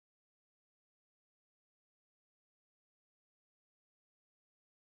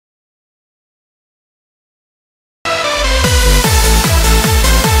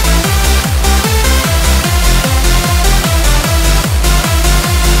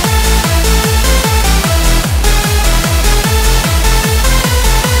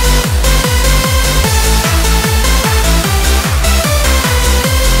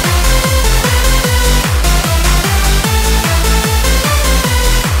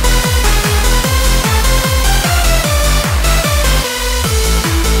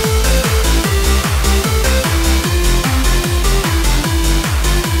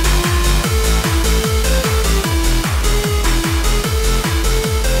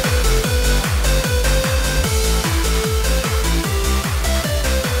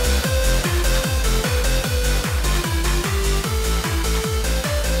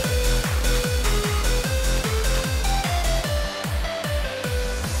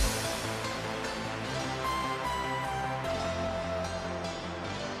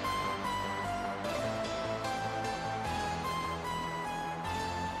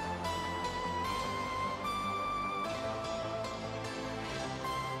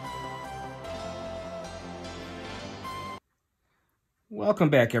Welcome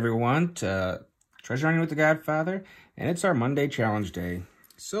back, everyone, to Treasure Hunting with the Godfather, and it's our Monday challenge day.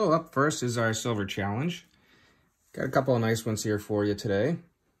 So up first is our silver challenge. Got a couple of nice ones here for you today.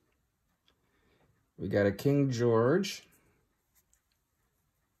 We got a King George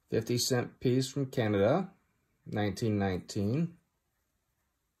 50-cent piece from Canada, 1919.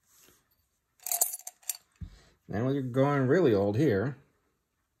 Then we're going really old here.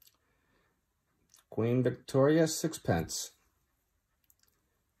 Queen Victoria 6-pence.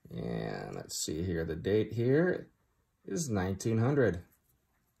 And let's see here, the date here is 1900.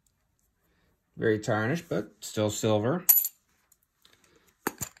 Very tarnished, but still silver.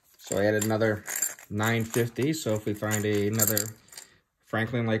 So I added another 950, so if we find another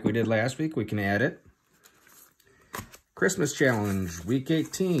Franklin like we did last week, we can add it. Christmas challenge, week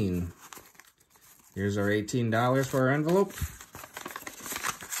 18. Here's our $18 for our envelope.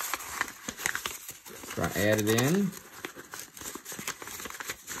 Going to add it in.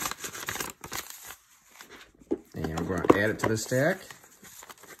 And we're going to add it to the stack.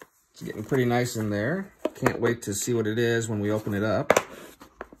 It's getting pretty nice in there. Can't wait to see what it is when we open it up.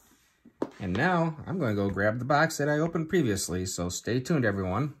 And now I'm going to go grab the box that I opened previously, so stay tuned,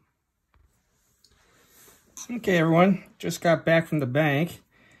 everyone. Okay, everyone, just got back from the bank.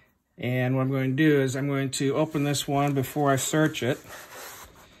 And what I'm going to do is I'm going to open this one before I search it,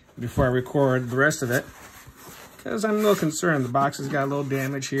 before I record the rest of it, because I'm a little concerned. The box has got a little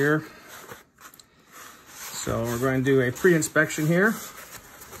damage here. So we're going to do a pre-inspection here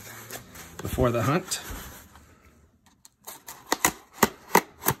before the hunt.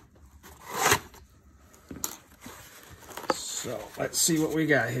 So let's see what we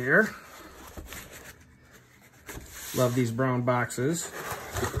got here. Love these brown boxes.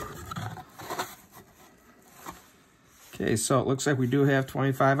 Okay, so it looks like we do have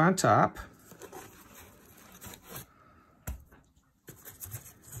 25 on top.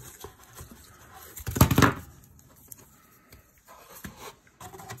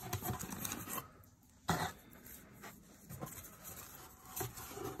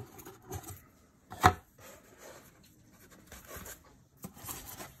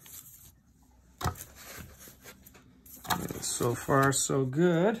 And so far, so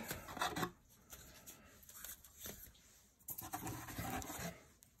good.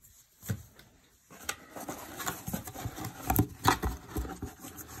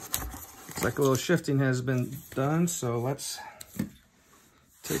 Like a little shifting has been done, so let's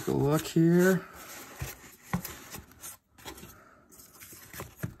take a look here.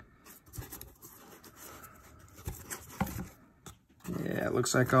 Yeah, it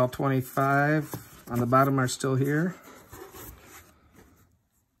looks like all 25 on the bottom are still here.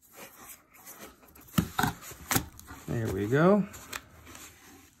 There we go.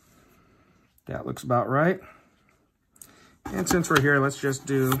 That looks about right. And since we're here, let's just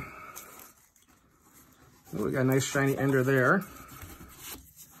do... Oh, we got a nice shiny ender there.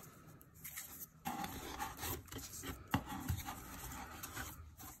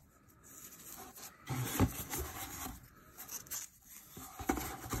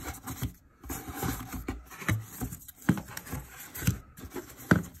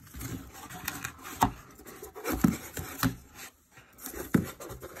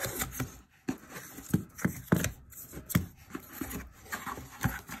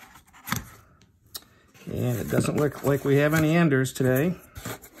 And it doesn't look like we have any enders today.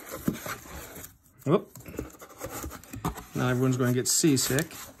 Whoop. Now everyone's going to get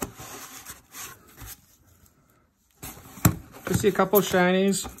seasick. Just see a couple of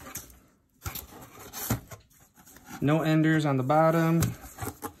shinies. No enders on the bottom.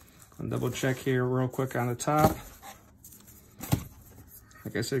 I'll double check here real quick on the top.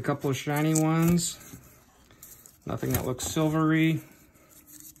 Like I said, a couple of shiny ones. Nothing that looks silvery.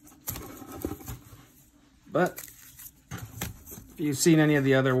 But if you've seen any of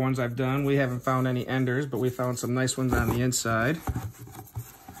the other ones I've done, we haven't found any enders, but we found some nice ones on the inside.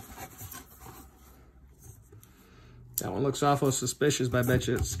 That one looks awful suspicious, but I bet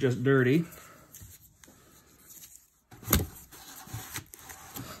you it's just dirty.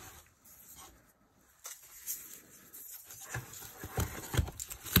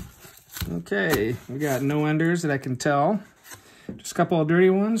 Okay, we got no enders that I can tell. Just a couple of dirty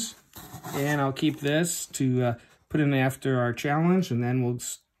ones. And I'll keep this to put in after our challenge, and then we'll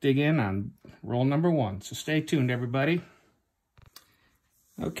dig in on roll number 1. So stay tuned, everybody.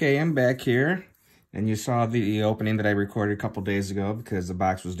 Okay, I'm back here. And you saw the opening that I recorded a couple days ago because the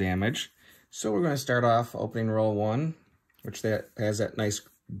box was damaged. So we're going to start off opening roll 1, which that has that nice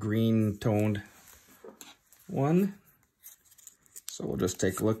green toned one. So we'll just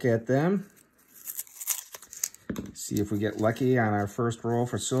take a look at them. See if we get lucky on our first roll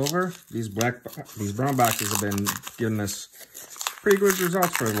for silver. These brown boxes have been giving us pretty good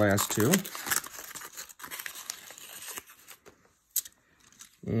results for the last two.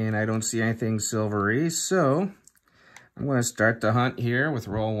 And I don't see anything silvery, so I'm going to start the hunt here with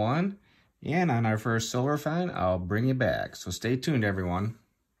roll 1. And on our first silver find, I'll bring you back. So stay tuned, everyone.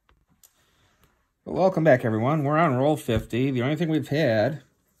 Well, welcome back, everyone. We're on roll 50. The only thing we've had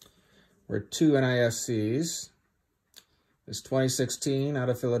were 2 NISCs. This 2016 out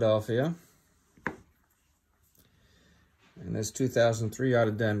of Philadelphia. And this 2003 out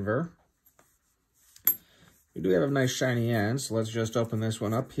of Denver. We do have a nice shiny end, so let's just open this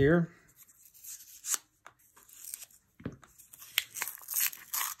one up here.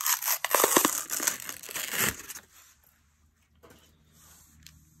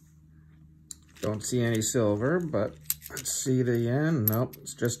 Don't see any silver, but let's see the end. Nope,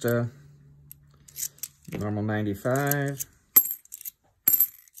 it's just a normal 95.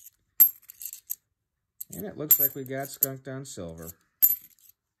 And it looks like we got skunked on silver.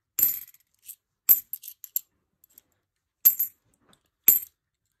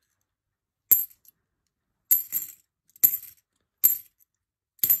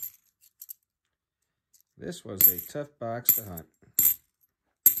 This was a tough box to hunt.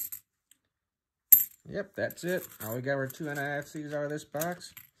 Yep, that's it. All we got were 2 NIFCs out of this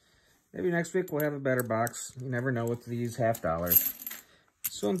box. Maybe next week we'll have a better box. You never know with these $half.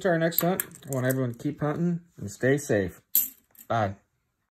 So until our next hunt, I want everyone to keep hunting and stay safe. Bye.